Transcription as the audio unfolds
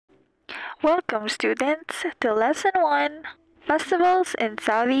Welcome, students, to Lesson 1 Festivals in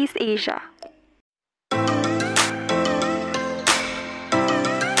Southeast Asia.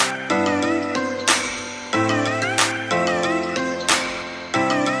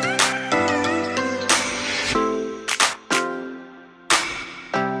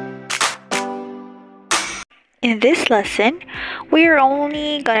 In this lesson, we are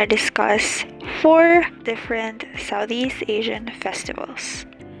only gonna discuss 4 different Southeast Asian festivals.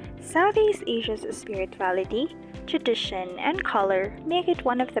 Southeast Asia's spirituality, tradition, and color make it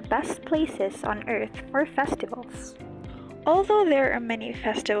one of the best places on earth for festivals. Although there are many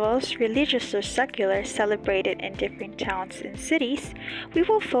festivals, religious or secular, celebrated in different towns and cities, we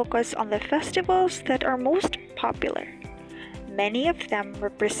will focus on the festivals that are most popular. Many of them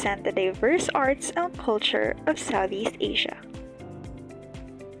represent the diverse arts and culture of Southeast Asia.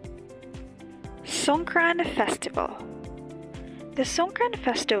 Songkran Festival. The Songkran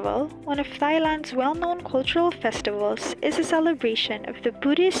Festival, one of Thailand's well-known cultural festivals, is a celebration of the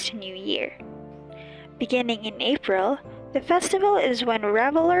Buddhist New Year. Beginning in April, the festival is when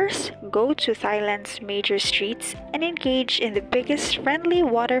revelers go to Thailand's major streets and engage in the biggest friendly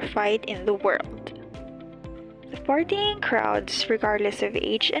water fight in the world. The partying crowds, regardless of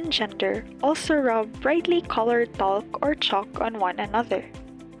age and gender, also rub brightly colored talc or chalk on one another.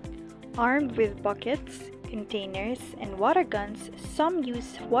 Armed with buckets, containers, and water guns, some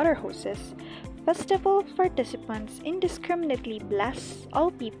use water hoses. Festival participants indiscriminately bless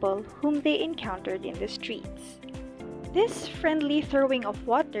all people whom they encountered in the streets. This friendly throwing of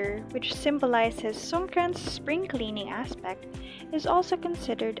water, which symbolizes Songkran's spring cleaning aspect, is also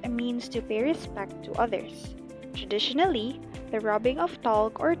considered a means to pay respect to others. Traditionally, the rubbing of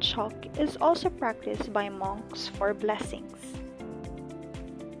talc or chalk is also practiced by monks for blessings.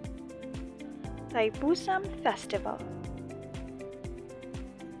 Thaipusam Festival.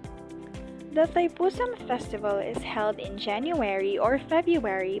 The Thaipusam Festival is held in January or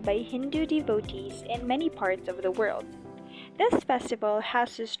February by Hindu devotees in many parts of the world. This festival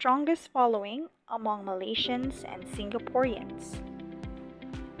has the strongest following among Malaysians and Singaporeans.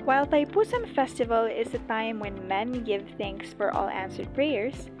 While Thaipusam Festival is a time when men give thanks for all answered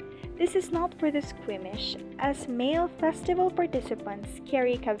prayers, this is not for the squeamish, as male festival participants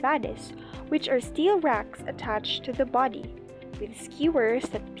carry kavades, which are steel racks attached to the body, with skewers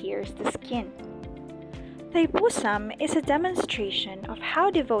that pierce the skin. Thaipusam is a demonstration of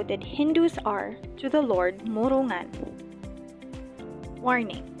how devoted Hindus are to the Lord Murungan.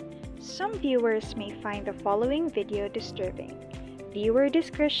 Warning: some viewers may find the following video disturbing. Viewer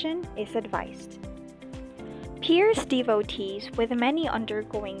discretion is advised. Pious devotees, with many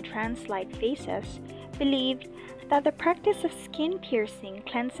undergoing trance-like phases, believe that the practice of skin piercing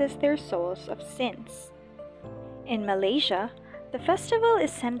cleanses their souls of sins. In Malaysia, the festival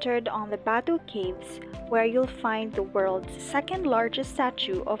is centered on the Batu Caves, where you'll find the world's second largest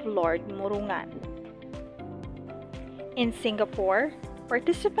statue of Lord Murungan. In Singapore,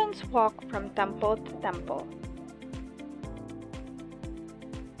 participants walk from temple to temple.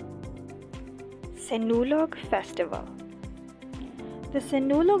 Sinulog Festival. The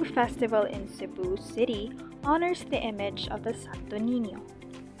Sinulog Festival in Cebu City honors the image of the Santo Niño.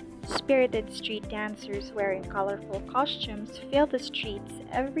 Spirited street dancers wearing colorful costumes fill the streets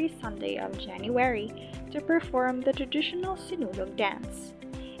every Sunday of January to perform the traditional Sinulog dance.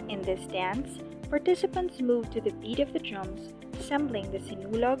 In this dance, participants move to the beat of the drums, resembling the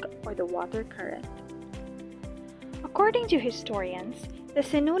Sinulog or the water current. According to historians, the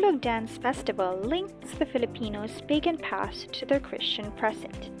Sinulog Dance Festival links the Filipinos' pagan past to their Christian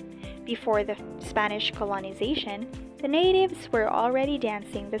present. Before the Spanish colonization, the natives were already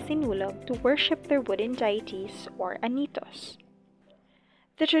dancing the Sinulog to worship their wooden deities or anitos.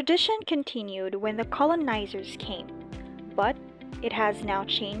 The tradition continued when the colonizers came, but it has now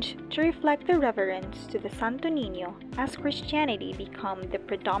changed to reflect the reverence to the Santo Niño as Christianity became the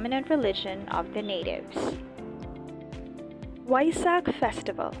predominant religion of the natives. Waisak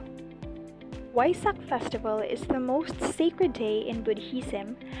Festival. Waisak Festival is the most sacred day in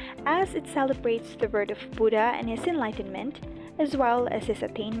Buddhism, as it celebrates the birth of Buddha and his enlightenment, as well as his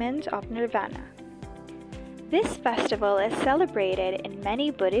attainment of nirvana. This festival is celebrated in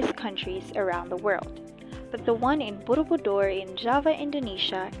many Buddhist countries around the world, but the one in Borobudur in Java,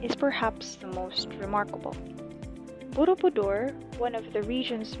 Indonesia is perhaps the most remarkable. Borobudur, one of the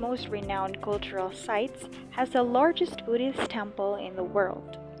region's most renowned cultural sites, has the largest Buddhist temple in the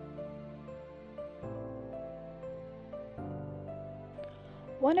world.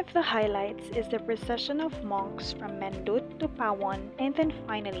 One of the highlights is the procession of monks from Mendut to Pawon and then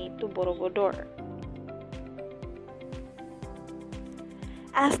finally to Borobudur.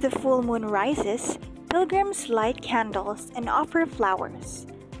 As the full moon rises, pilgrims light candles and offer flowers.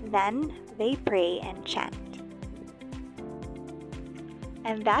 Then they pray and chant.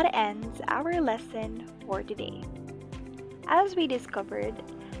 And that ends our lesson for today. As we discovered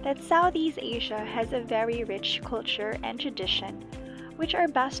that Southeast Asia has a very rich culture and tradition, which are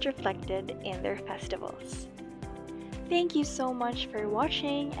best reflected in their festivals. Thank you so much for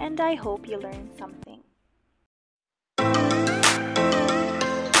watching, and I hope you learned something.